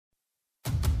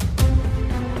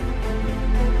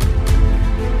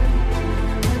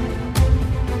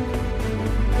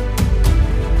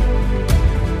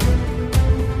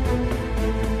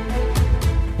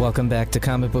Welcome back to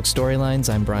Comic Book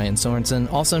Storylines. I'm Brian Sorensen,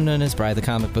 also known as Bri the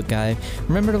Comic Book Guy.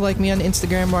 Remember to like me on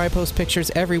Instagram, where I post pictures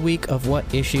every week of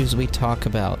what issues we talk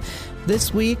about.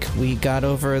 This week, we got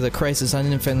over the Crisis on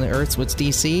Infinite Earths with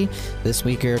DC. This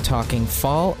week, we're talking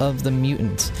Fall of the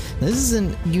Mutants. This is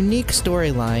a unique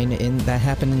storyline that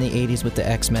happened in the 80s with the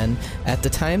X-Men. At the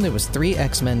time, there was 3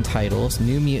 X-Men titles: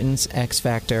 New Mutants,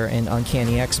 X-Factor, and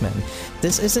Uncanny X-Men.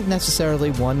 This isn't necessarily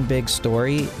one big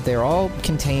story. They're all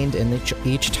contained in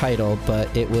each title,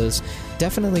 but it was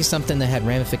definitely something that had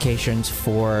ramifications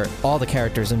for all the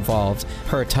characters involved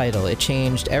per title. It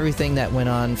changed everything that went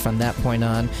on from that point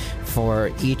on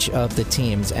for each of the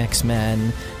teams: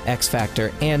 X-Men,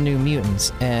 X-Factor, and New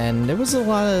Mutants. And there was a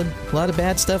lot of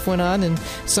bad stuff went on, and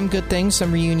some good things,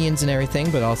 some reunions and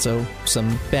everything, but also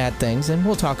some bad things, and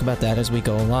we'll talk about that as we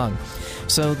go along.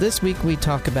 So this week we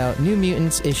talk about New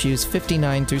Mutants issues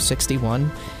 59 through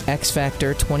 61,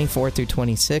 X-Factor 24 through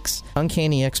 26,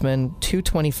 Uncanny X-Men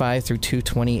 225 through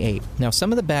 228. Now,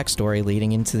 some of the backstory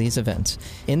leading into these events.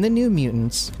 In the New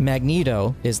Mutants,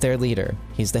 Magneto is their leader.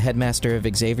 He's the headmaster of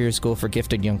Xavier's School for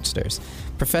Gifted Youngsters.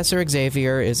 Professor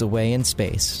Xavier is away in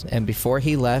space, and before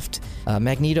he left,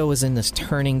 Magneto was in this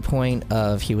turning point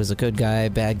of he was a good guy,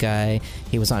 bad guy,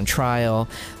 he was on trial.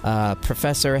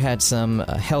 Professor had some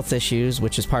health issues,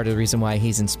 which is part of the reason why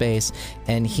he's in space,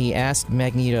 and he asked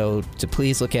Magneto to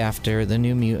please look after the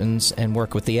New Mutants and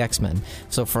work with the X-Men.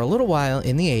 So for a little while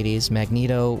in the 80s,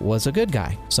 Magneto was a good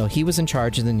guy. So he was in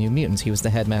charge of the New Mutants. He was the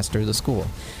headmaster of the school.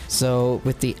 So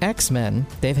with the X-Men,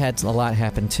 they've had a lot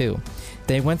happen too.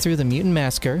 They went through the Mutant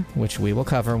Massacre, which we will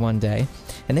cover one day,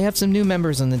 and they have some new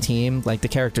members on the team, like the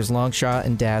characters Longshot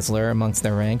and Dazzler amongst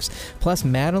their ranks, plus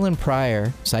Madeline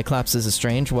Pryor, Cyclops'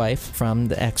 estranged wife from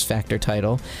the X-Factor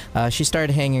title. She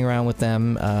started hanging around with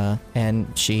them,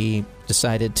 and she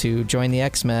decided to join the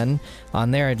X-Men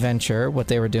on their adventure, what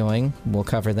they were doing. We'll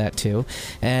cover that too.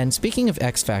 And speaking of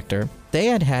X-Factor, they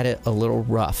had it a little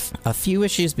rough. A few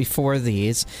issues before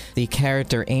these, the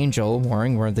character Angel,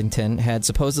 Warren Worthington, had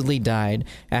supposedly died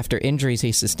after injuries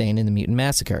he sustained in the Mutant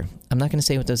Massacre. I'm not going to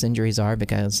say what those injuries are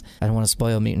because I don't want to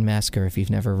spoil Mutant Massacre if you've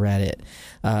never read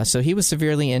it. So he was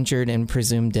severely injured and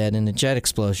presumed dead in a jet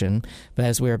explosion, but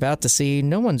as we're about to see,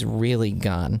 no one's really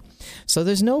gone. So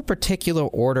there's no particular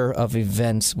order of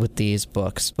events with these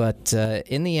books, but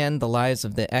in the end, the lives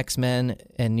of the X-Men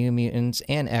and New Mutants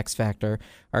and X-Factor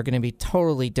are going to be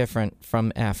totally different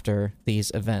from after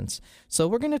these events. So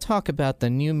we're going to talk about the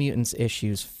New Mutants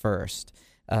issues first.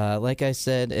 Like I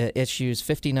said, issues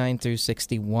 59 through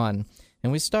 61.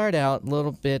 And we start out a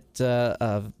little bit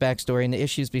of backstory in the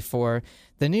issues before.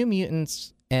 The New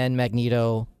Mutants and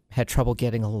Magneto had trouble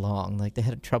getting along. Like, they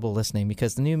had trouble listening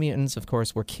because the New Mutants, of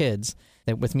course, were kids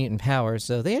with mutant powers.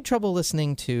 So they had trouble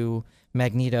listening to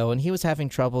Magneto, and he was having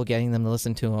trouble getting them to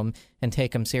listen to him and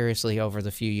take him seriously over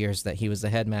the few years that he was the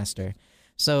headmaster.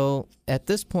 So at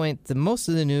this point, most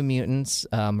of the New Mutants,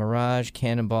 Mirage,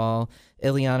 Cannonball,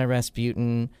 Ileana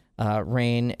Rasputin,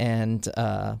 Rain, and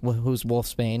who's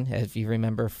Wolfsbane, if you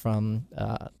remember from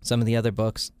some of the other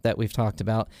books that we've talked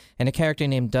about, and a character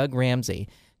named Doug Ramsey.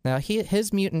 Now,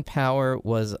 his mutant power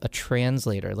was a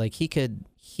translator. Like, he could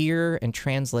hear and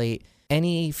translate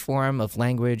any form of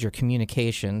language or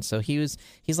communication. So he's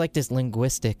like this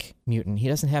linguistic mutant. He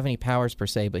doesn't have any powers per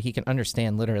se, but he can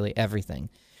understand literally everything.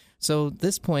 So at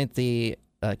this point, the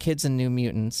kids in New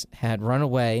Mutants had run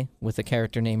away with a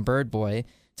character named Bird Boy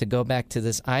to go back to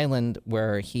this island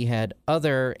where he had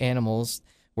other animals,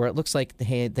 where it looks like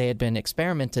they had been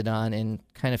experimented on and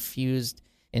kind of fused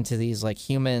into these like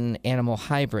human-animal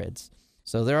hybrids.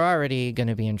 So they're already going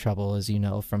to be in trouble, as you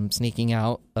know, from sneaking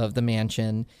out of the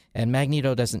mansion, and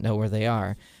Magneto doesn't know where they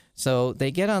are. So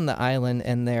they get on the island,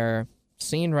 and they're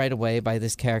seen right away by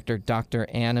this character, Dr.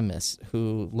 Animus,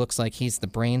 who looks like he's the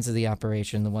brains of the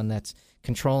operation, the one that's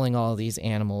controlling all of these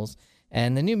animals.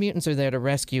 And the New Mutants are there to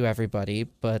rescue everybody,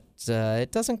 but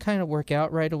it doesn't kind of work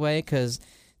out right away because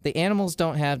the animals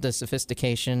don't have the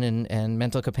sophistication and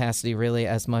mental capacity really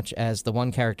as much as the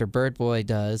one character, Bird Boy,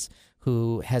 does,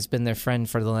 who has been their friend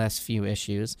for the last few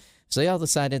issues. So they all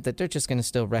decided that they're just going to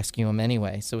still rescue him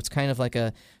anyway. So it's kind of like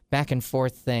a back and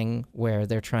forth thing where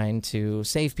they're trying to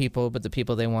save people, but the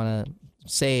people they want to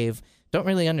save don't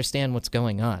really understand what's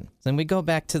going on. Then we go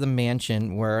back to the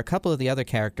mansion where a couple of the other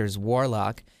characters,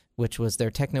 Warlock, which was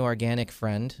their techno-organic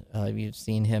friend, you've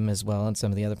seen him as well in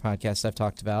some of the other podcasts I've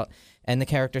talked about, and the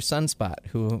character Sunspot,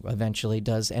 who eventually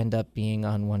does end up being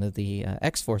on one of the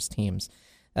X-Force teams.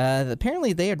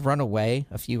 Apparently they had run away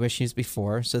a few issues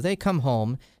before, so they come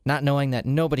home not knowing that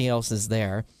nobody else is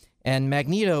there, and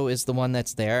Magneto is the one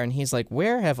that's there, and he's like,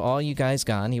 where have all you guys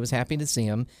gone? He was happy to see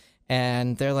him,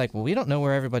 And they're like, well, we don't know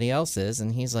where everybody else is.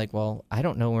 And he's like, well, I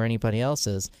don't know where anybody else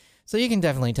is. So you can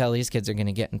definitely tell these kids are going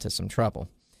to get into some trouble.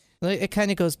 It kind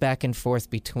of goes back and forth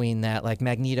between that, like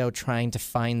Magneto trying to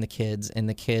find the kids and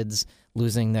the kids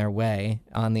losing their way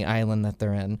on the island that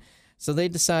they're in. So they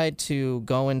decide to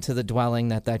go into the dwelling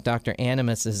that Dr.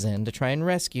 Animus is in to try and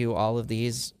rescue all of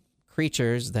these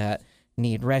creatures that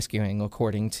need rescuing,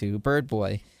 according to Bird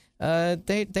Boy.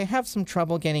 They have some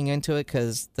trouble getting into it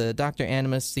because the Dr.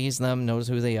 Animus sees them, knows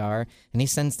who they are, and he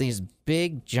sends these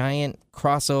big, giant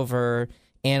crossover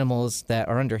animals that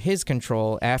are under his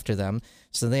control after them.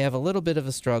 So they have a little bit of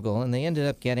a struggle, and they ended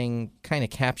up getting kind of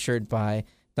captured by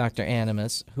Dr.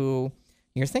 Animus, who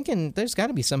you're thinking there's got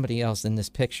to be somebody else in this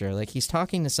picture. Like, he's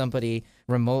talking to somebody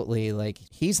remotely. Like,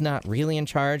 he's not really in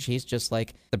charge. He's just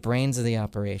like the brains of the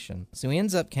operation. So he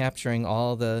ends up capturing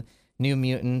all the New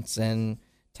Mutants and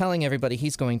telling everybody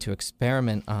he's going to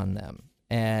experiment on them.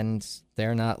 And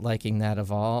they're not liking that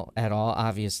at all,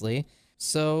 obviously.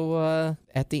 So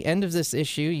at the end of this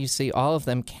issue, you see all of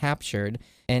them captured.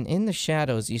 And in the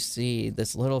shadows, you see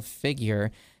this little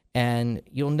figure. And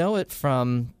you'll know it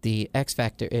from the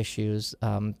X-Factor issues.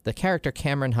 The character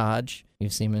Cameron Hodge,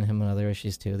 you've seen him in other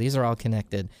issues too. These are all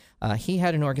connected. He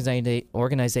had an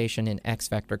organization in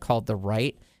X-Factor called The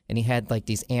Right. And he had like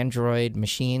these android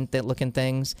machine-looking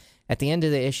things. At the end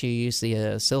of the issue, you see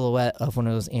a silhouette of one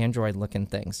of those android-looking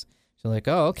things. So like,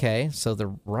 oh, okay, so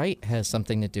the Right has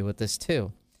something to do with this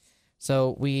too.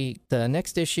 So the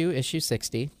next issue, issue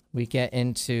 60, we get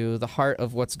into the heart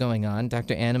of what's going on.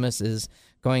 Dr. Animus is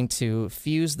going to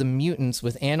fuse the mutants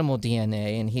with animal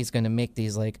DNA, and he's going to make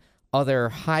these like other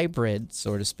hybrids,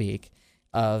 so to speak,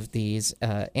 of these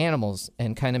animals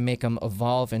and kind of make them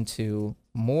evolve into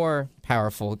more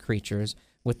powerful creatures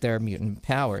with their mutant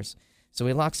powers. So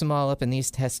he locks them all up in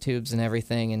these test tubes and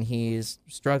everything, and he's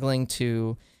struggling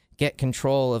to get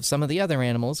control of some of the other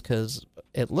animals because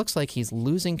it looks like he's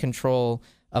losing control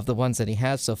of the ones that he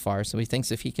has so far. So he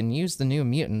thinks if he can use the New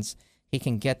Mutants, he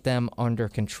can get them under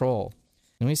control.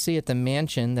 And we see at the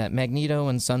mansion that Magneto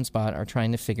and Sunspot are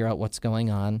trying to figure out what's going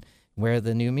on, where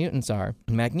the New Mutants are.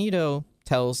 Magneto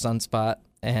tells Sunspot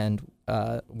and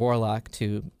Warlock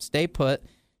to stay put,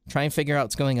 try and figure out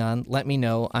what's going on. Let me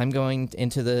know. I'm going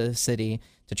into the city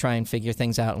to try and figure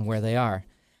things out and where they are.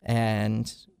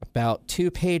 And about 2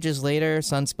 pages later,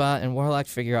 Sunspot and Warlock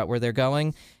figure out where they're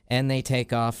going, and they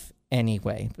take off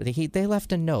anyway. But they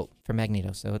left a note for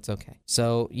Magneto, so it's okay.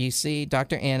 So you see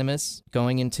Dr. Animus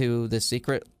going into the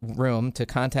secret room to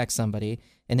contact somebody,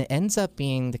 and it ends up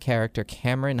being the character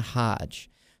Cameron Hodge.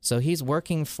 So he's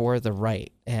working for the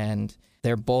Right, and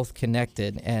they're both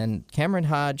connected. And Cameron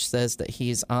Hodge says that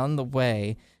he's on the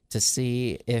way to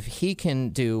see if he can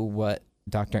do what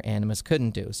Dr. Animus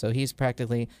couldn't do. So he's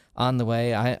practically on the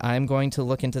way. I'm going to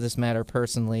look into this matter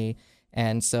personally.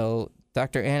 And so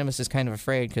Dr. Animus is kind of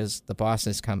afraid because the boss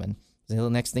is coming. The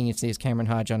next thing you see is Cameron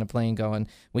Hodge on a plane going,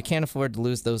 we can't afford to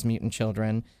lose those mutant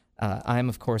children. I'm,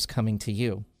 of course, coming to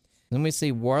you. Then we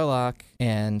see Warlock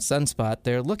and Sunspot.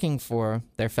 They're looking for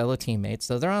their fellow teammates.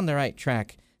 So they're on the right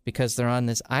track because they're on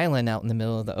this island out in the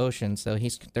middle of the ocean. So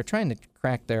they're trying to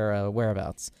crack their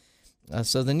whereabouts.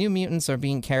 So the New Mutants are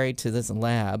being carried to this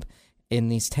lab in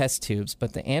these test tubes,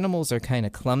 but the animals are kind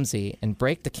of clumsy and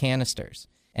break the canisters.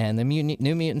 And the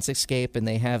New Mutants escape, and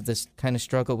they have this kind of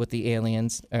struggle with the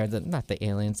aliens, or not the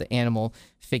aliens, the animal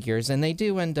figures, and they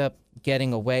do end up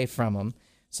getting away from them.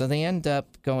 So they end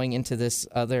up going into this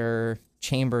other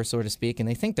chamber, so to speak, and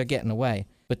they think they're getting away.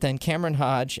 But then Cameron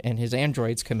Hodge and his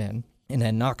androids come in, and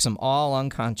then knocks them all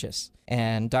unconscious.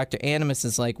 And Dr. Animus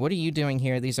is like, what are you doing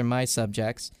here? These are my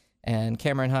subjects. And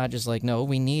Cameron Hodge is like, no,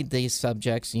 we need these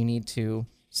subjects. You need to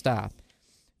stop.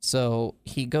 So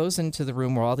he goes into the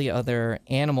room where all the other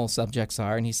animal subjects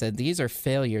are, and he said, these are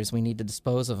failures. We need to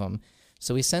dispose of them.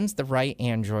 So he sends the Right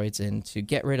androids in to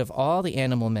get rid of all the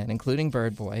animal men, including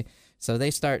Bird Boy. So they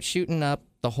start shooting up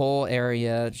the whole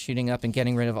area, shooting up and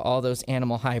getting rid of all those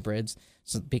animal hybrids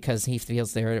because he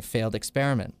feels they're a failed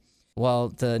experiment. Well,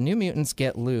 the New Mutants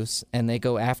get loose, and they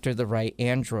go after the Right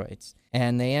androids.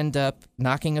 And they end up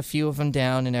knocking a few of them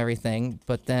down and everything.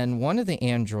 But then one of the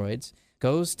androids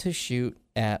goes to shoot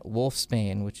at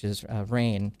Wolfsbane, which is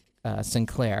Rain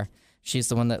Sinclair. She's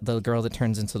the girl that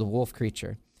turns into the wolf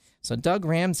creature. So Doug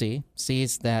Ramsey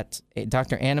sees that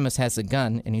Dr. Animus has a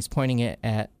gun, and he's pointing it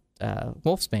at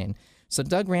Wolfsbane. So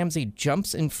Doug Ramsey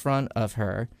jumps in front of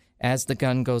her as the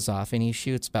gun goes off, and he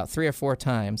shoots about 3 or 4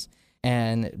 times.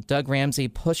 And Doug Ramsey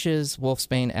pushes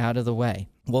Wolfsbane out of the way.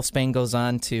 Wolfsbane goes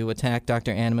on to attack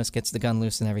Dr. Animus, gets the gun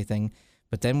loose and everything.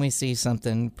 But then we see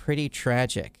something pretty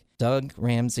tragic. Doug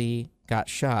Ramsey got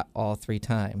shot all 3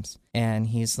 times. And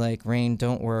he's like, Rain,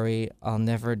 don't worry. I'll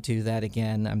never do that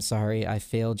again. I'm sorry. I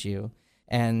failed you.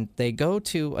 And they go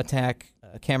to attack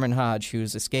Cameron Hodge,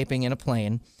 who's escaping in a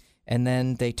plane. And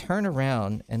then they turn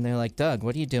around and they're like, Doug,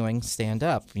 what are you doing? Stand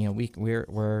up.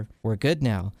 We're good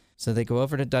now. So they go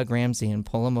over to Doug Ramsey and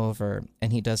pull him over,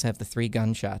 and he does have the 3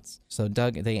 gunshots. So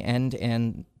the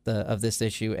end of this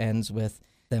issue ends with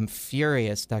them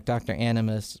furious that Dr.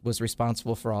 Animus was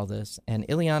responsible for all this. And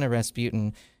Ileana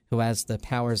Rasputin, who has the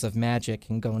powers of magic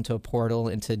and go into a portal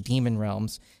into demon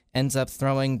realms, ends up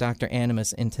throwing Dr.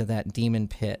 Animus into that demon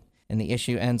pit. And the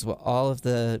issue ends with all of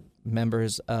the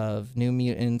members of New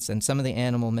Mutants and some of the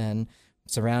Animal Men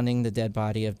surrounding the dead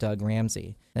body of Doug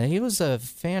Ramsey. Now, he was a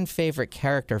fan favorite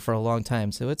character for a long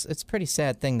time, so it's a pretty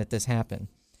sad thing that this happened.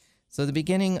 So the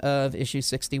beginning of issue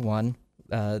 61,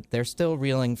 they're still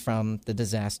reeling from the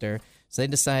disaster, so they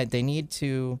decide they need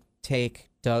to take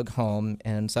Doug home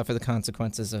and suffer the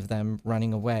consequences of them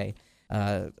running away.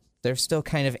 They're still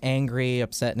kind of angry,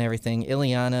 upset and everything.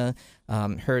 Ileana,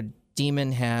 her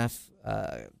demon half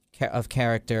of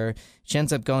character, she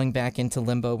ends up going back into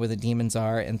limbo where the demons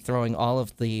are and throwing all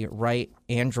of the right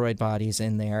android bodies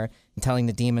in there and telling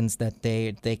the demons that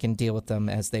they can deal with them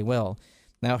as they will.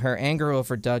 Now, her anger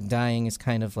over Doug dying is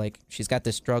kind of like she's got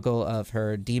this struggle of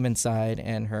her demon side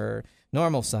and her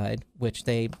normal side, which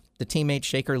the teammates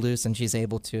shake her loose and she's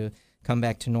able to come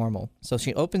back to normal. So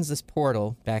she opens this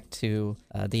portal back to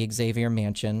the Xavier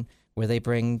Mansion, where they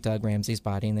bring Doug Ramsey's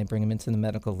body and they bring him into the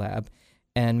medical lab.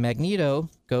 And Magneto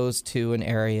goes to an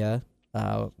area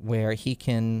where he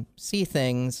can see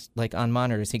things like on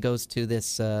monitors. He goes to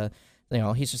this,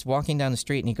 he's just walking down the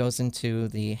street and he goes into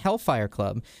the Hellfire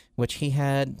Club, which he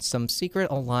had some secret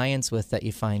alliance with that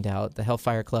you find out. The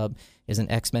Hellfire Club is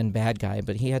an X-Men bad guy,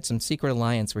 but he had some secret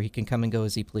alliance where he can come and go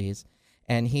as he please.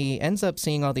 And he ends up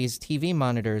seeing all these TV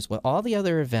monitors with all the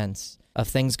other events of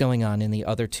things going on in the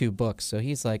other 2 books. So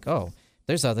he's like, oh,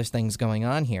 there's other things going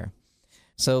on here.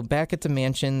 So back at the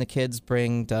mansion, the kids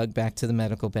bring Doug back to the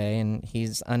medical bay, and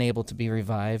he's unable to be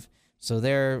revived. So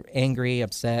they're angry,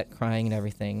 upset, crying, and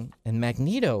everything. And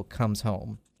Magneto comes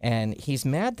home, and he's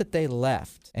mad that they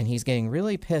left, and he's getting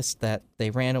really pissed that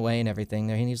they ran away and everything.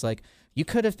 And he's like, you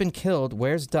could have been killed.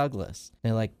 Where's Douglas?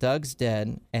 And they're like, Doug's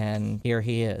dead, and here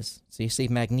he is. So you see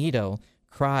Magneto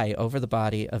cry over the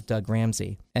body of Doug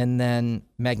Ramsey. And then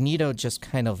Magneto just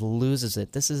kind of loses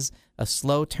it. This is a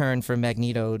slow turn for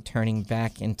Magneto turning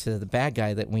back into the bad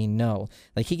guy that we know.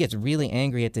 Like, he gets really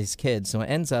angry at these kids. So it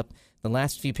ends up, the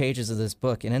last few pages of this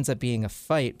book, it ends up being a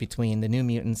fight between the New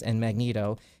Mutants and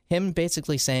Magneto. Him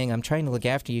basically saying, I'm trying to look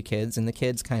after you kids, and the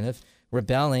kids kind of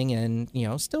rebelling and,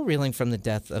 still reeling from the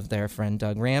death of their friend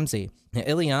Doug Ramsey. Now,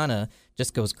 Ileana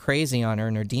just goes crazy on her,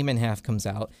 and her demon half comes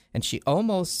out, and she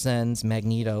almost sends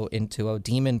Magneto into a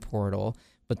demon portal,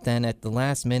 but then at the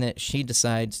last minute, she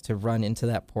decides to run into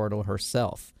that portal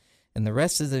herself. And the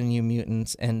rest of the New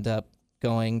Mutants end up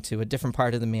going to a different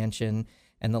part of the mansion,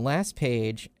 and the last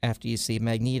page, after you see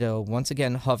Magneto once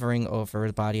again hovering over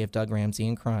the body of Doug Ramsey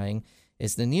and crying,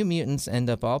 is the New Mutants end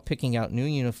up all picking out new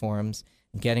uniforms,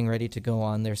 getting ready to go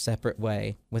on their separate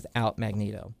way without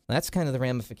Magneto. That's kind of the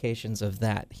ramifications of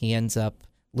that. He ends up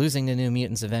losing the New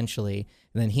Mutants eventually,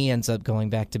 and then he ends up going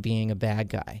back to being a bad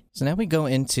guy. So now we go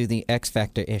into the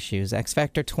X-Factor issues.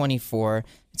 X-Factor 24,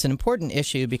 it's an important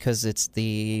issue because it's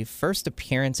the first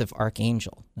appearance of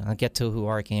Archangel. I'll get to who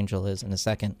Archangel is in a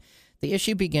second. The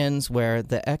issue begins where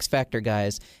the X-Factor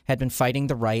guys had been fighting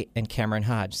the Right and Cameron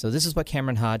Hodge. So this is what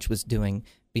Cameron Hodge was doing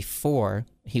before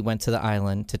he went to the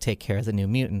island to take care of the New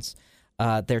Mutants.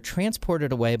 They're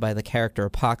transported away by the character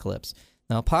Apocalypse.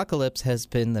 Now, Apocalypse has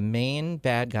been the main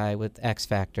bad guy with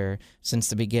X-Factor since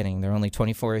the beginning. They're only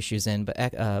 24 issues in, but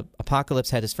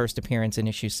Apocalypse had his first appearance in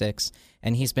issue 6,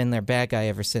 and he's been their bad guy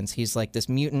ever since. He's like this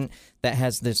mutant that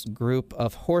has this group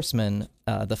of horsemen,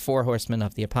 the 4 horsemen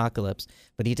of the Apocalypse,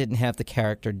 but he didn't have the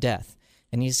character Death.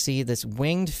 And you see this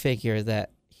winged figure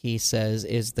that he says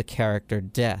is the character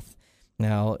Death.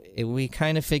 Now, we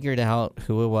kind of figured out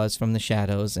who it was from the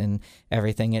shadows and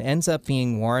everything. It ends up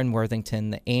being Warren Worthington,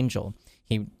 the Angel.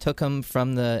 He took him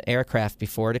from the aircraft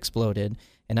before it exploded,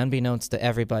 and unbeknownst to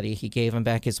everybody, he gave him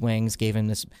back his wings, gave him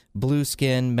this blue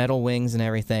skin, metal wings, and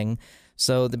everything.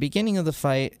 So the beginning of the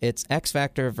fight, it's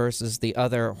X-Factor versus the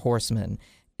other horsemen,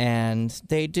 and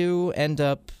they do end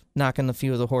up knocking a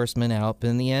few of the horsemen out, but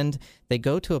in the end, they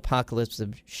go to Apocalypse's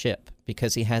ship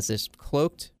because he has this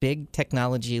cloaked, big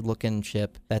technology-looking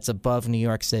ship that's above New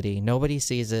York City. Nobody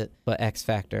sees it but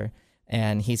X-Factor,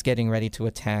 and he's getting ready to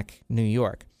attack New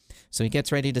York. So he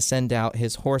gets ready to send out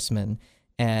his horsemen,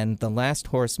 and the last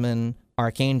horseman,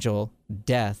 Archangel,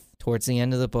 Death, towards the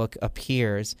end of the book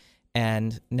appears,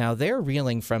 and now they're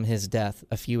reeling from his death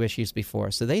a few issues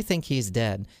before, so they think he's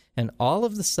dead, and all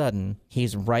of a sudden,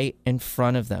 he's right in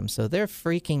front of them, so they're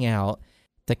freaking out.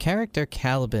 The character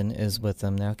Caliban is with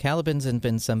them. Now, Caliban's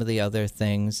been some of the other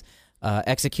things.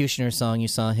 Executioner Song, you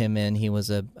saw him in. He was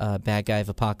a bad guy of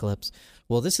Apocalypse.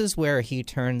 Well, this is where he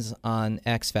turns on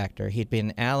X-Factor. He'd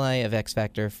been an ally of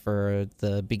X-Factor for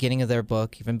the beginning of their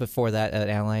book, even before that, an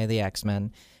ally of the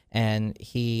X-Men. And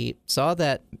he saw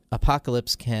that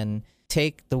Apocalypse can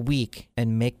take the weak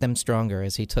and make them stronger,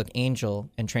 as he took Angel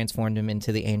and transformed him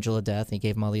into the Angel of Death. He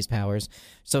gave him all these powers.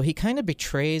 So he kind of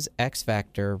betrays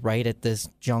X-Factor right at this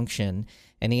junction,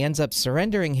 and he ends up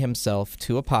surrendering himself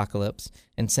to Apocalypse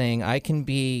and saying, I can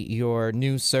be your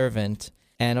new servant.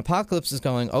 And Apocalypse is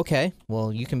going, okay,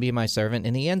 well, you can be my servant.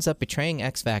 And he ends up betraying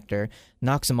X-Factor,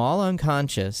 knocks them all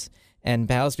unconscious, and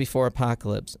bows before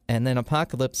Apocalypse. And then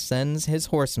Apocalypse sends his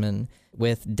horsemen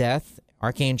with Death,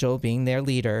 Archangel being their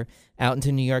leader, out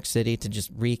into New York City to just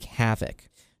wreak havoc.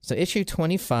 So issue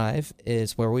 25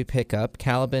 is where we pick up.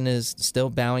 Caliban is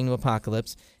still bowing to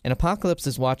Apocalypse, and Apocalypse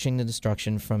is watching the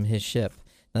destruction from his ship.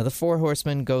 Now, the four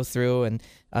horsemen go through, and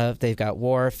they've got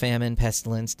war, famine,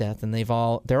 pestilence, death, and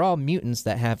they're all mutants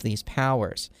that have these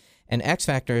powers. And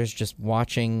X-Factor is just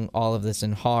watching all of this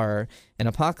in horror, and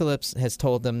Apocalypse has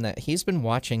told them that he's been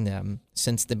watching them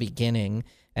since the beginning,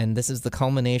 and this is the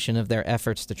culmination of their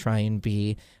efforts to try and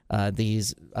be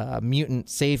these mutant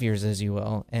saviors, as you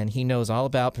will. And he knows all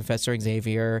about Professor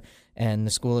Xavier and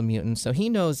the School of Mutants, so he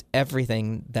knows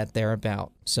everything that they're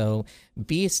about. So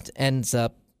Beast ends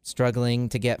up struggling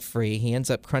to get free. He ends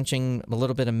up crunching a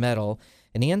little bit of metal,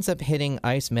 and he ends up hitting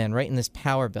Iceman right in this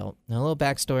power belt. Now, a little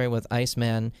backstory with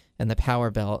Iceman and the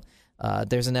power belt.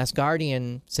 There's an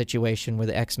Asgardian situation where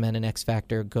the X-Men and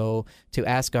X-Factor go to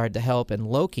Asgard to help, and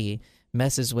Loki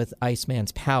messes with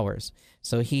Iceman's powers.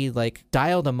 So he,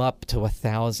 dialed him up to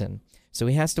 1,000. So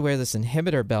he has to wear this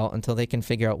inhibitor belt until they can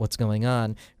figure out what's going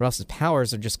on, or else his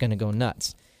powers are just going to go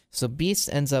nuts. So Beast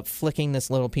ends up flicking this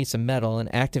little piece of metal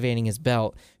and activating his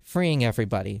belt, freeing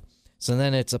everybody. So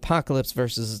then it's Apocalypse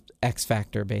versus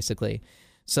X-Factor, basically.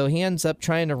 So he ends up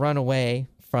trying to run away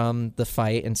from the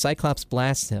fight, and Cyclops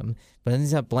blasts him, but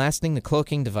ends up blasting the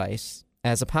cloaking device,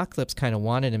 as Apocalypse kind of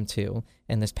wanted him to,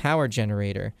 and this power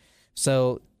generator.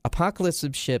 So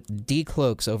Apocalypse's ship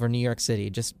decloaks over New York City,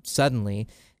 just suddenly,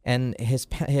 and his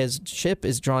ship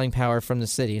is drawing power from the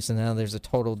city, so now there's a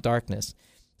total darkness.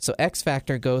 So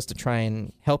X-Factor goes to try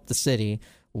and help the city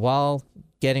while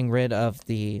getting rid of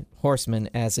the horsemen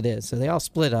as it is. So they all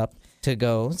split up to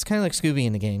go. It's kind of like Scooby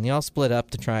in the game. They all split up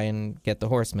to try and get the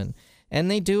horsemen. And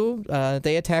they do.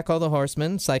 They attack all the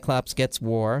horsemen. Cyclops gets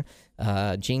war.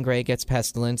 Jean Grey gets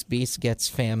pestilence. Beast gets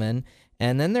famine.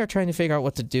 And then they're trying to figure out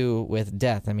what to do with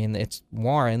Death. I mean, it's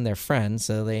Warren, their friend,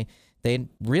 so they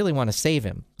really want to save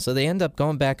him. So they end up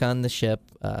going back on the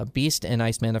ship. Beast and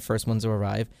Iceman, the first ones to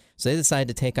arrive. So they decide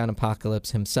to take on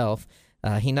Apocalypse himself.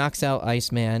 He knocks out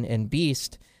Iceman, and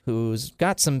Beast, who's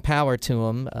got some power to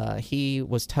him, he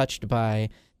was touched by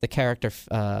the character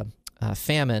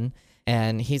Famine,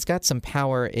 and he's got some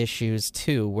power issues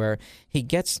too, where he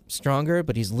gets stronger,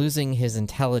 but he's losing his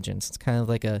intelligence. It's kind of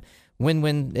like a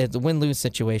win-lose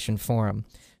situation for him.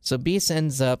 So Beast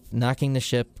ends up knocking the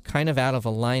ship kind of out of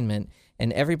alignment,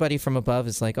 and everybody from above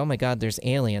is like, oh my god, there's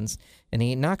aliens. And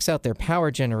he knocks out their power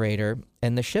generator,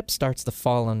 and the ship starts to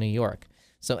fall on New York.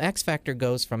 So X-Factor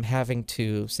goes from having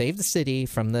to save the city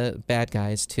from the bad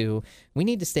guys to, we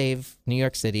need to save New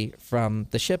York City from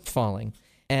the ship falling.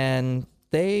 And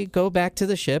they go back to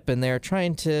the ship, and they're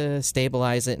trying to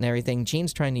stabilize it and everything.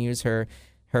 Jean's trying to use her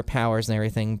powers and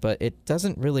everything, but it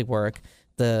doesn't really work.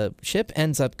 The ship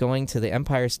ends up going to the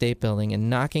Empire State Building and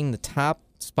knocking the top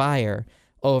spire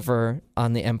over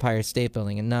on the Empire State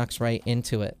Building and knocks right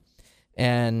into it.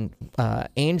 And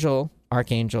Archangel,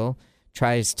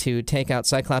 tries to take out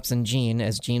Cyclops and Jean,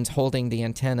 as Jean's holding the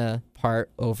antenna part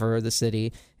over the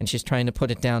city, and she's trying to put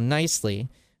it down nicely,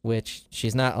 which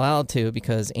she's not allowed to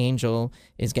because Angel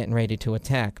is getting ready to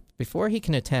attack. Before he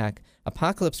can attack,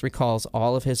 Apocalypse recalls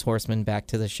all of his horsemen back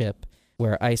to the ship,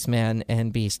 where Iceman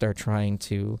and Beast are trying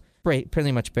to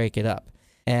pretty much break it up.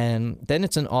 And then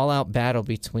it's an all-out battle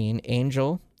between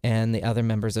Angel and the other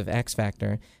members of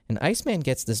X-Factor, and Iceman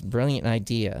gets this brilliant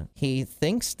idea. He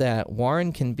thinks that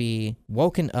Warren can be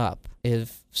woken up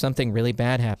if something really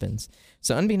bad happens.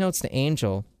 So unbeknownst to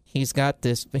Angel,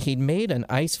 he'd made an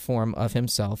ice form of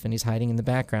himself, and he's hiding in the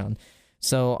background.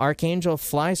 So Archangel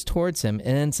flies towards him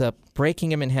and ends up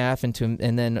breaking him in half, and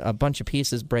then a bunch of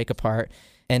pieces break apart,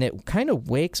 and it kind of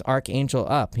wakes Archangel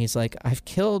up. He's like, I've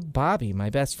killed Bobby, my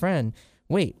best friend.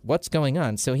 wait, what's going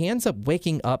on? So he ends up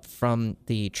waking up from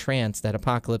the trance that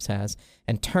Apocalypse has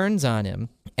and turns on him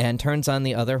and turns on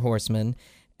the other horsemen.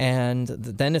 And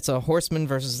then it's a Horseman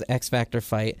versus X-Factor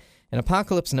fight. And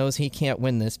Apocalypse knows he can't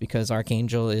win this because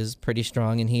Archangel is pretty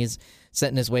strong and he's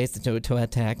setting his ways to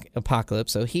attack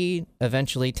Apocalypse. So he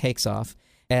eventually takes off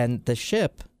and the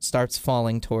ship starts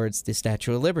falling towards the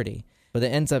Statue of Liberty. But it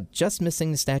ends up just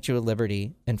missing the Statue of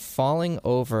Liberty and falling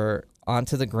over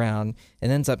onto the ground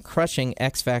and ends up crushing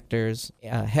X-Factor's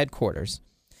headquarters.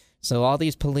 So all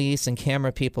these police and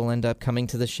camera people end up coming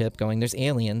to the ship going, there's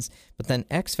aliens, but then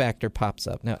X-Factor pops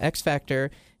up. Now, X-Factor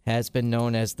has been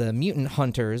known as the mutant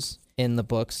hunters in the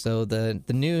books, so the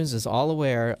news is all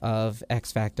aware of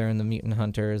X-Factor and the mutant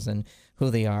hunters and who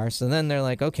they are. So then they're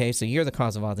like, okay, so you're the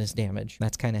cause of all this damage.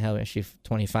 That's kind of how issue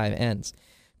 25 ends.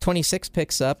 26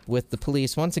 picks up with the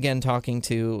police once again talking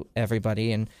to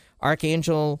everybody, and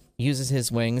Archangel uses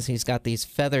his wings. He's got these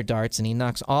feather darts, and he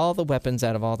knocks all the weapons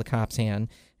out of all the cops' hand,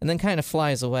 and then kind of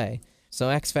flies away. So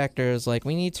X-Factor is like,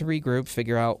 we need to regroup,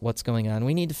 figure out what's going on.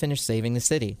 We need to finish saving the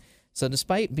city. So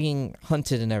despite being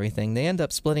hunted and everything, they end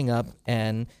up splitting up,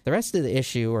 and the rest of the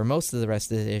issue, or most of the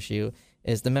rest of the issue,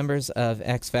 is the members of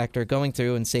X-Factor going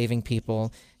through and saving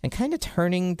people and kind of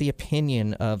turning the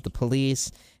opinion of the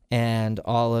police and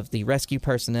all of the rescue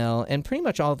personnel and pretty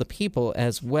much all the people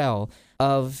as well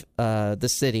of the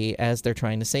city as they're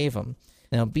trying to save them.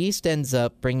 Now, Beast ends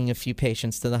up bringing a few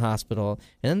patients to the hospital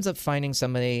and ends up finding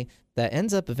somebody that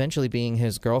ends up eventually being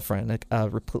his girlfriend,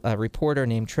 a reporter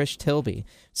named Trish Tilby.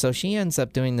 So she ends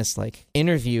up doing this like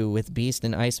interview with Beast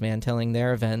and Iceman, telling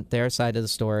their side of the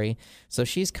story. So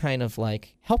she's kind of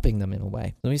like helping them in a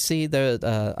way. We see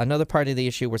another part of the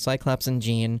issue where Cyclops and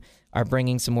Jean are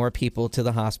bringing some more people to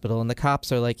the hospital, and the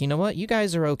cops are like, you know what, you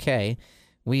guys are okay.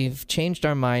 We've changed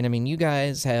our mind. I mean, you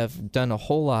guys have done a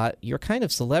whole lot. You're kind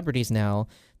of celebrities now.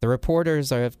 The reporters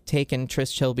have taken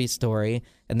Trish Tilby's story,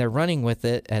 and they're running with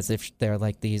it as if they're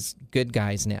like these good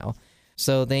guys now.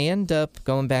 So they end up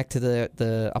going back to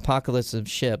the Apocalypse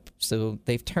ship. So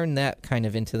they've turned that kind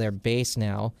of into their base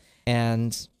now.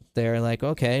 And they're like,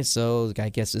 okay, so I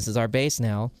guess this is our base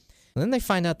now. And then they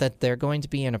find out that they're going to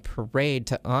be in a parade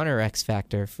to honor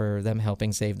X-Factor for them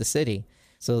helping save the city.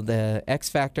 So the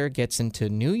X-Factor gets into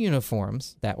new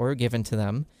uniforms that were given to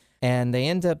them, and they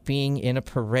end up being in a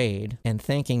parade and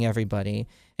thanking everybody.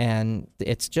 And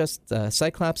it's just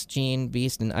Cyclops, Jean,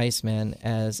 Beast, and Iceman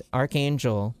as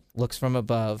Archangel looks from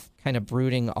above, kind of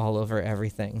brooding all over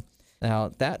everything.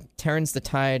 Now, that turns the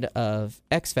tide of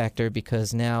X-Factor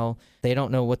because now they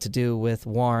don't know what to do with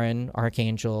Warren,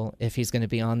 Archangel, if he's going to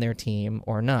be on their team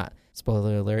or not.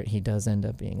 Spoiler alert, he does end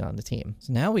up being on the team.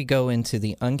 So now we go into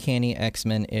the Uncanny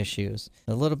X-Men issues.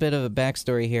 A little bit of a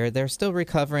backstory here. They're still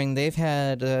recovering. They've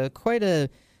had quite a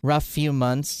rough few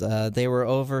months. They were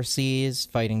overseas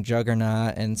fighting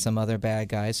Juggernaut and some other bad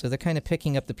guys, so they're kind of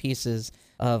picking up the pieces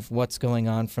of what's going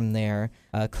on from there.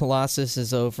 Colossus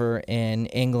is over in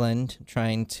England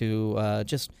trying to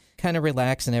just kind of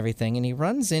relax and everything, and he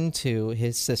runs into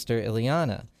his sister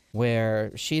Ileana,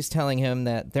 where she's telling him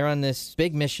that they're on this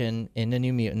big mission in the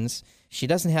New Mutants. She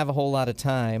doesn't have a whole lot of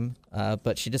time,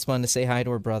 but she just wanted to say hi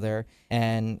to her brother.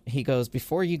 And he goes,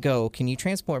 before you go, can you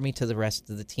transport me to the rest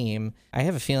of the team? I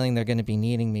have a feeling they're going to be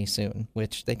needing me soon,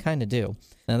 which they kind of do.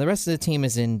 Now, the rest of the team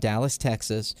is in Dallas,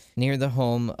 Texas, near the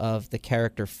home of the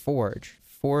character Forge.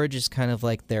 Forge is kind of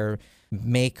like their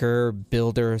maker,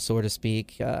 builder, so to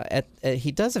speak.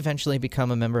 He does eventually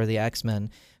become a member of the X-Men,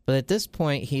 but at this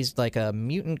point, he's like a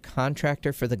mutant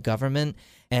contractor for the government,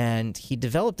 and he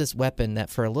developed this weapon that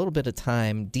for a little bit of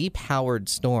time depowered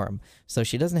Storm. So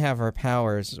she doesn't have her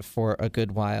powers for a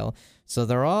good while. So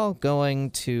they're all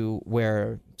going to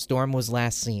where Storm was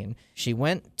last seen. She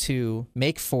went to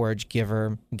make Forge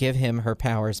give him her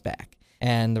powers back.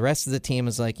 And the rest of the team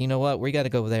is like, you know what, we got to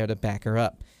go there to back her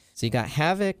up. So you got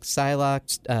Havoc,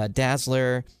 Psylocke,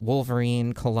 Dazzler,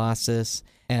 Wolverine, Colossus,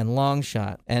 and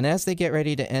Longshot. And as they get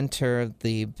ready to enter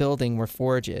the building where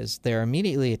Forge is, they're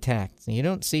immediately attacked. You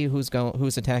don't see who's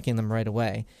attacking them right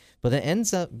away, but it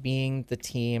ends up being the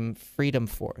team Freedom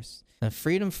Force. Now,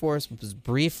 Freedom Force was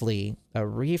briefly a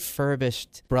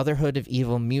refurbished Brotherhood of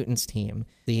Evil Mutants team.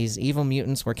 These evil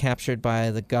mutants were captured by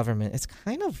the government.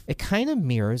 It kind of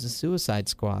mirrors the Suicide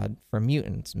Squad for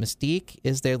mutants. Mystique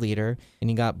is their leader, and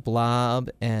you got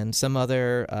Blob and some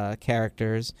other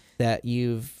characters that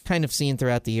you've kind of seen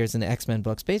throughout the years in the X-Men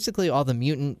books. Basically, all the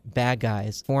mutant bad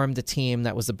guys formed a team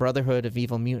that was the Brotherhood of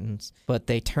Evil Mutants, but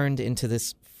they turned into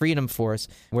this Freedom Force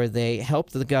where they help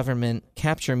the government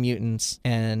capture mutants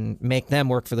and make them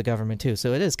work for the government too.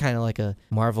 So it is kind of like a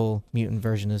Marvel mutant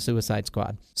version of Suicide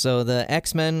Squad. So the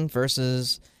X-Men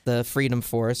versus the Freedom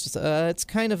Force, it's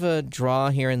kind of a draw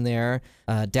here and there.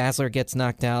 Dazzler gets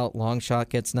knocked out, Longshot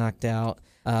gets knocked out.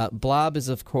 Blob is,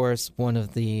 of course, one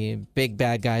of the big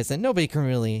bad guys that nobody can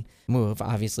really move,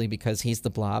 obviously, because he's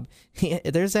the Blob.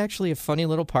 There's actually a funny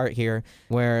little part here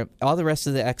where all the rest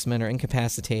of the X-Men are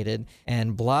incapacitated,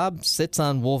 and Blob sits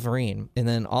on Wolverine, and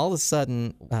then all of a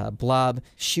sudden, Blob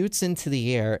shoots into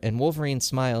the air, and Wolverine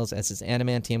smiles as his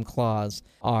adamantium claws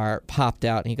are popped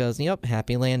out, and he goes, "Yep,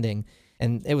 happy landing."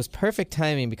 And it was perfect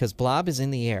timing because Blob is in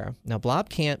the air. Now, Blob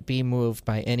can't be moved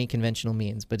by any conventional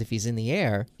means, but if he's in the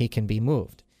air, he can be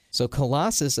moved. So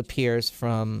Colossus appears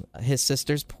from his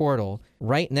sister's portal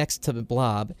right next to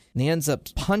Blob, and he ends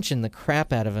up punching the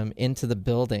crap out of him into the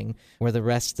building where the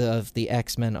rest of the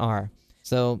X-Men are.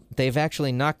 So they've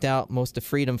actually knocked out most of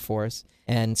Freedom Force,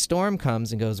 and Storm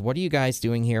comes and goes, "What are you guys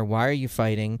doing here? Why are you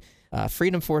fighting?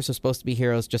 Freedom Force are supposed to be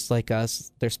heroes just like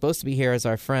us. They're supposed to be here as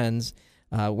our friends.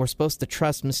 We're supposed to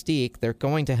trust Mystique. They're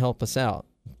going to help us out."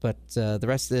 But the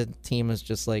rest of the team is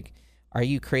just like, "Are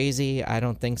you crazy? I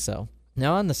don't think so."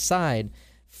 Now on the side,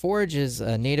 Forge is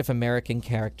a Native American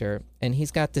character, and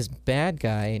he's got this bad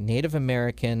guy, Native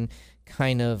American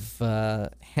kind of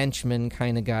henchman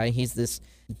kind of guy. He's this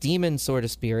demon sort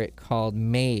of spirit called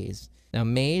Maze. Now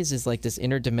Maze is like this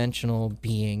interdimensional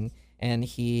being, and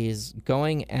he's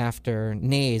going after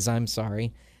Naze,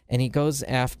 and he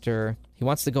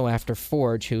wants to go after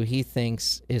Forge, who he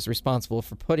thinks is responsible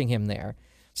for putting him there.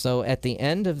 So at the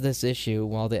end of this issue,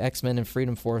 while the X-Men and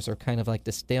Freedom Force are kind of like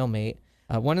the stalemate,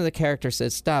 one of the characters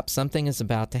says, "Stop, something is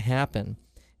about to happen."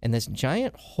 And this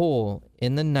giant hole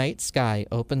in the night sky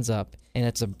opens up, and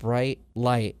it's a bright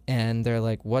light. And they're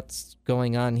like, "What's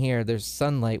going on here? There's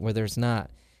sunlight where there's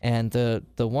not." And the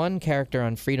one character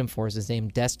on Freedom Force is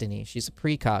named Destiny. She's a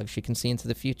precog. She can see into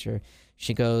the future.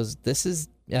 She goes, This is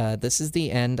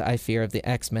the end, I fear, of the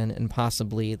X-Men and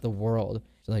possibly the world."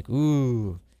 She's like,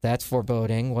 "Ooh, that's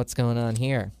foreboding. What's going on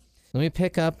here?" Let me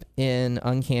pick up in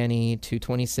Uncanny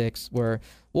 226, where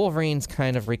Wolverine's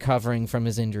kind of recovering from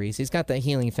his injuries. He's got that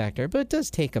healing factor, but it does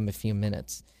take him a few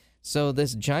minutes. So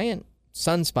this giant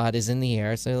sunspot is in the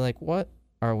air, so they're like, "What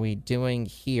are we doing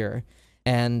here?"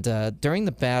 And during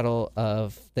the battle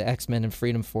of the X-Men and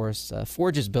Freedom Force,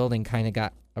 Forge's building kind of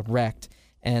got wrecked,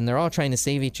 and they're all trying to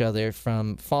save each other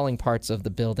from falling parts of the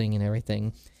building and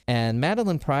everything. And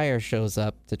Madeline Pryor shows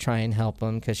up to try and help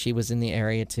them because she was in the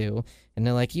area too. And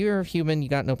they're like, "You're a human, you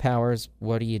got no powers,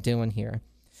 what are you doing here?"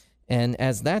 And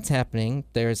as that's happening,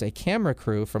 there's a camera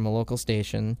crew from a local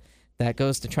station that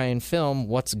goes to try and film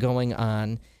what's going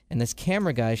on. And this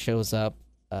camera guy shows up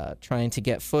trying to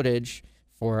get footage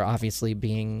for obviously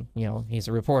being, he's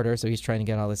a reporter, so he's trying to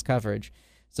get all this coverage.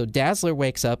 So Dazzler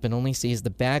wakes up and only sees the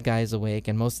bad guys awake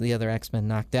and most of the other X-Men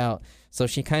knocked out. So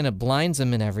she kind of blinds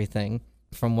him and everything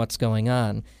from what's going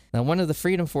on. Now, one of the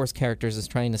Freedom Force characters is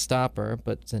trying to stop her,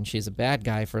 but since she's a bad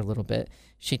guy for a little bit,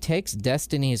 she takes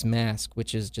Destiny's mask,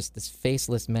 which is just this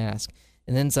faceless mask,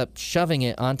 and ends up shoving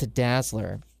it onto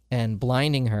Dazzler and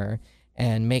blinding her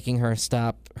and making her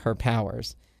stop her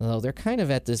powers. Although they're kind of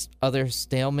at this other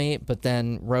stalemate, but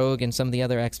then Rogue and some of the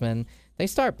other X-Men, they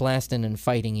start blasting and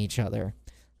fighting each other.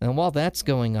 And while that's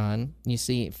going on, you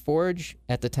see Forge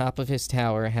at the top of his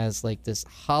tower has like this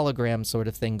hologram sort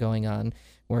of thing going on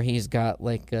where he's got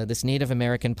like this Native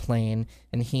American plane,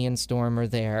 and he and Storm are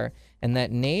there. And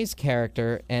that Naze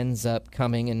character ends up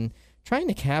coming and trying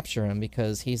to capture him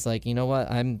because he's like, "You know what?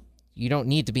 You don't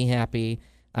need to be happy.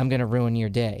 I'm going to ruin your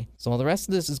day." So while the rest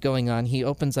of this is going on, he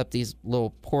opens up these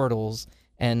little portals,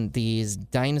 and these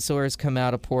dinosaurs come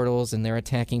out of portals, and they're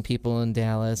attacking people in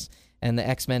Dallas. And the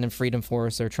X-Men and Freedom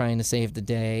Force are trying to save the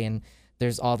day, and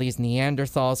there's all these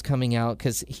Neanderthals coming out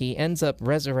because he ends up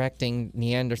resurrecting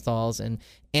Neanderthals and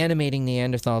animating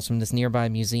Neanderthals from this nearby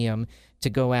museum to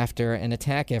go after and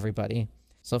attack everybody.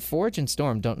 So Forge and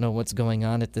Storm don't know what's going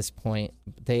on at this point.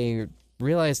 They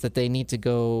realize that they need to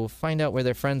go find out where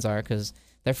their friends are because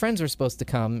their friends were supposed to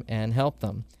come and help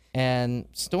them. And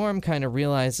Storm kind of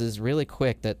realizes really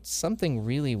quick that something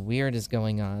really weird is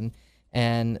going on.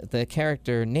 And the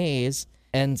character Naze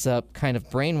ends up kind of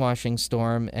brainwashing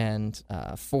Storm and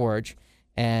Forge,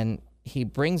 and he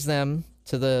brings them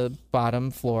to the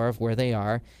bottom floor of where they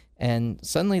are, and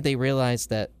suddenly they realize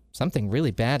that something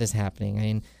really bad is happening. I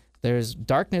mean, there's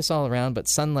darkness all around, but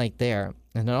sunlight there.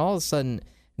 And then all of a sudden,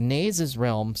 Naze's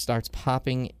realm starts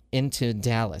popping into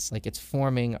Dallas, like it's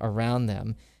forming around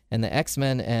them. And the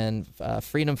X-Men and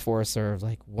Freedom Force are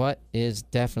like, "What is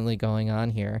definitely going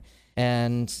on here?"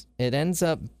 And it ends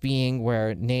up being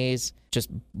where Naze just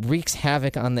wreaks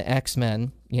havoc on the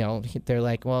X-Men. You know, they're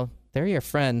like, well, they're your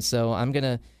friends, so I'm going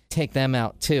to take them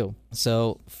out too.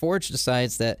 So Forge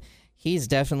decides that he's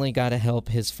definitely got to help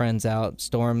his friends out,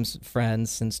 Storm's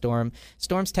friends, and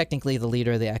Storm's technically the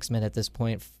leader of the X-Men at this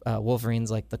point. Wolverine's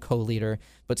like the co-leader,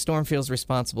 but Storm feels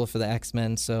responsible for the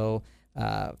X-Men, so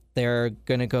they're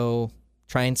going to go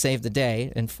try and save the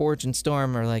day, and Forge and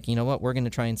Storm are like, you know what, we're going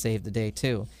to try and save the day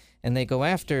too. And they go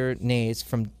after Naze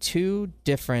from two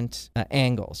different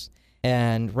angles.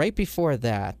 And right before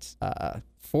that,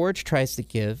 Forge tries to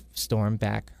give Storm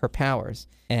back her powers.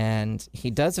 And he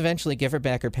does eventually give her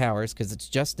back her powers because it's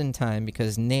just in time,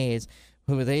 because Naze,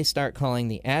 who they start calling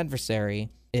the adversary,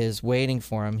 is waiting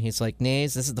for him. He's like,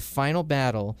 Naze, this is the final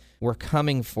battle. We're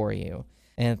coming for you.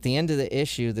 And at the end of the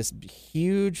issue, this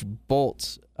huge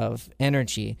bolt of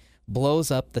energy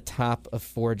blows up the top of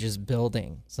Forge's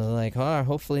building. So they're like, oh,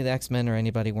 hopefully the X-Men or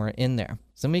anybody weren't in there.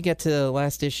 So then we get to the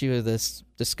last issue of this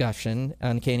discussion,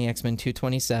 Uncanny X-Men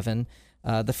 227.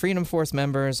 The Freedom Force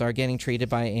members are getting treated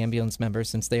by ambulance members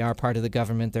since they are part of the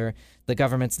government. The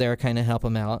government's there to kind of help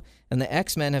them out. And the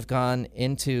X-Men have gone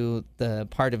into the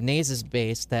part of Naze's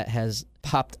base that has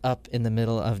popped up in the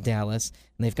middle of Dallas.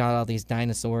 And they've got all these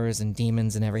dinosaurs and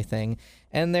demons and everything.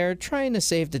 And they're trying to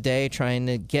save the day, trying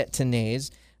to get to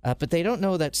Naze. But they don't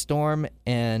know that Storm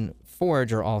and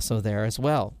Forge are also there as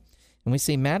well. And we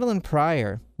see Madeline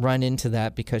Pryor run into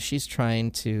that because she's trying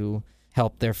to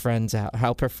help her friends out.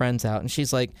 And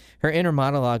she's like, her inner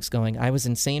monologue's going, I was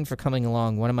insane for coming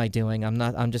along. What am I doing?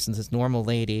 I'm just this normal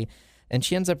lady. And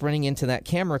she ends up running into that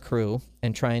camera crew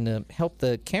and trying to help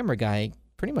the camera guy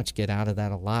pretty much get out of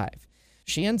that alive.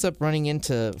 She ends up running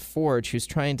into Forge, who's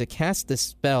trying to cast this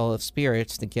spell of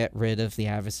spirits to get rid of the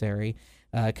adversary.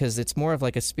 Because it's more of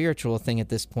like a spiritual thing at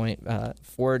this point.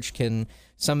 Forge can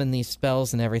summon these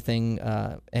spells and everything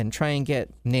and try and get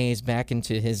Naze back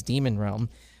into his demon realm.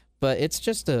 But it's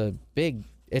just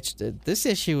this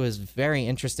issue is very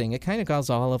interesting. It kind of goes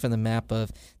all over the map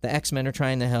of the X-Men are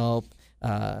trying to help,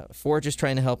 Forge is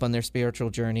trying to help on their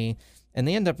spiritual journey, and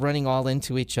they end up running all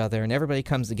into each other, and everybody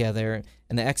comes together,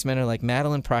 and the X-Men are like,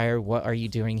 Madeline Pryor, what are you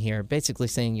doing here? Basically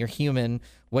saying, you're human.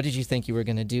 What did you think you were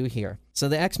going to do here? So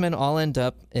the X-Men all end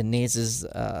up in Naze's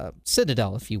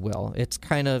citadel, if you will. It's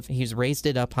kind of, he's raised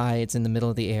it up high. It's in the middle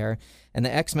of the air. And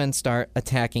the X-Men start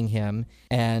attacking him.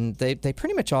 And they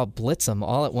pretty much all blitz him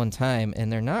all at one time.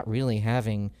 And they're not really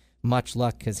having much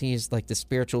luck because he's like the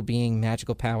spiritual being,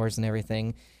 magical powers and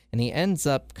everything. And he ends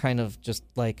up kind of just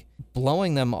like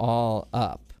blowing them all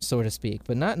up, so to speak.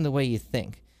 But not in the way you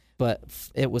think. But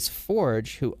it was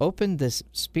Forge who opened this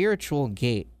spiritual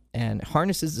gate and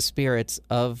harnesses the spirits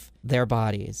of their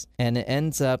bodies. And it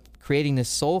ends up creating this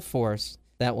soul force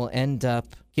that will end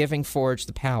up giving Forge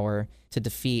the power to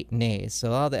defeat Naze.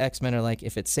 So all the X-Men are like,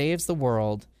 if it saves the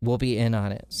world, we'll be in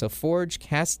on it. So Forge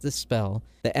casts the spell.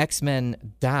 The X-Men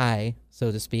die,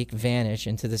 so to speak, vanish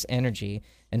into this energy.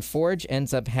 And Forge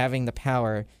ends up having the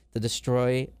power to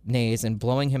destroy Naze and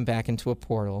blowing him back into a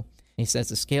portal. He says,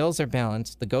 the scales are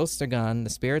balanced, the ghosts are gone, the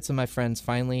spirits of my friends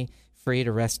finally free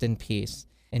to rest in peace.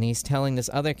 And he's telling this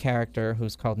other character,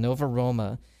 who's called Nova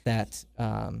Roma, that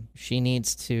she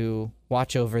needs to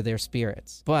watch over their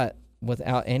spirits. But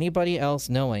without anybody else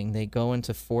knowing, they go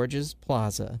into Forge's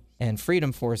Plaza, and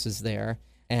Freedom Force is there,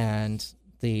 and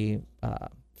the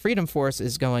Freedom Force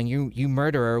is going, you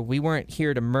murderer, we weren't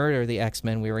here to murder the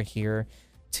X-Men, we were here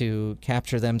to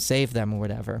capture them, save them, or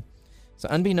whatever. So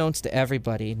unbeknownst to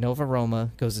everybody, Nova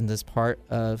Roma goes in this part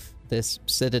of this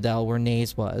citadel where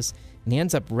Naze was, and he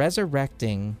ends up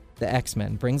resurrecting the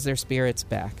X-Men, brings their spirits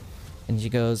back. And she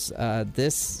goes,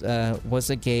 this was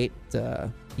a gate,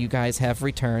 you guys have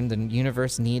returned, the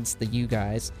universe needs the you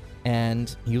guys,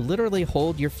 and you literally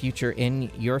hold your future in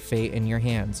your fate in your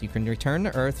hands. You can return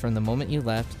to Earth from the moment you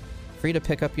left, free to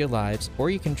pick up your lives, or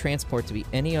you can transport to be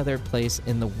any other place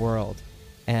in the world.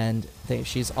 And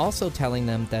she's also telling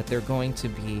them that they're going to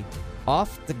be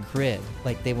off the grid,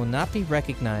 like they will not be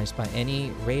recognized by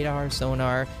any radar,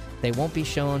 sonar, they won't be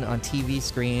shown on TV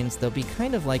screens, they'll be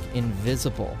kind of like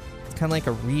invisible. It's kind of like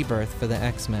a rebirth for the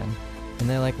X-Men. And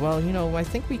they're like, well, you know, I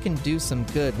think we can do some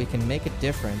good, we can make a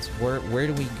difference, where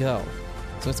do we go?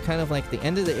 So it's kind of like the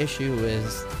end of the issue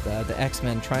is the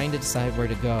X-Men trying to decide where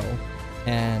to go,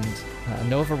 and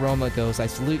Nova Roma goes, I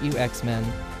salute you, X-Men.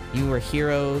 You are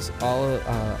heroes, all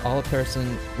a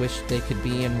person wished they could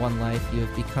be in one life. You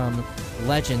have become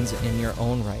legends in your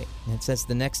own right. And it says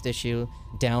the next issue,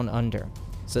 Down Under.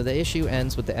 So the issue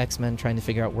ends with the X-Men trying to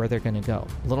figure out where they're going to go.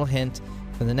 Little hint,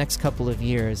 for the next couple of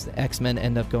years, the X-Men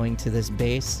end up going to this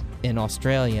base in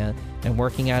Australia and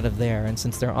working out of there, and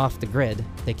since they're off the grid,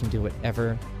 they can do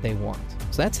whatever they want.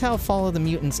 So that's how Fall of the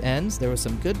Mutants ends. There were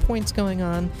some good points going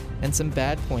on and some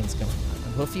bad points going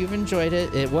on. I hope you've enjoyed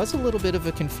it. It was a little bit of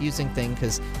a confusing thing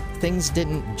because things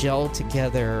didn't gel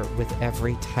together with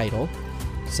every title.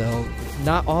 So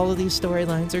not all of these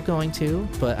storylines are going to,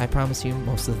 but I promise you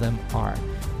most of them are.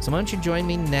 So why don't you join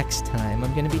me next time?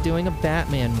 I'm going to be doing a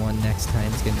Batman one next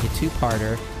time. It's going to be a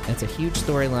two-parter, and it's a huge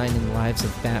storyline in the lives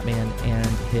of Batman and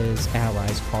his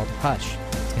allies called Hush.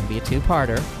 It's going to be a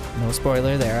two-parter. No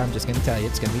spoiler there. I'm just going to tell you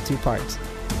it's going to be two parts.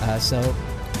 So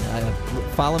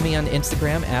follow me on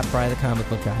Instagram at Bri the Comic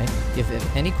Book Guy. If you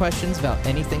have any questions about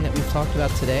anything that we've talked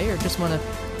about today, or just want to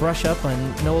brush up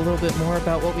and know a little bit more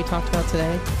about what we talked about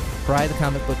today, Bri the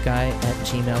Comic Book Guy at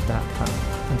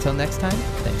gmail.com. Until next time,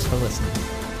 thanks for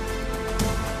listening.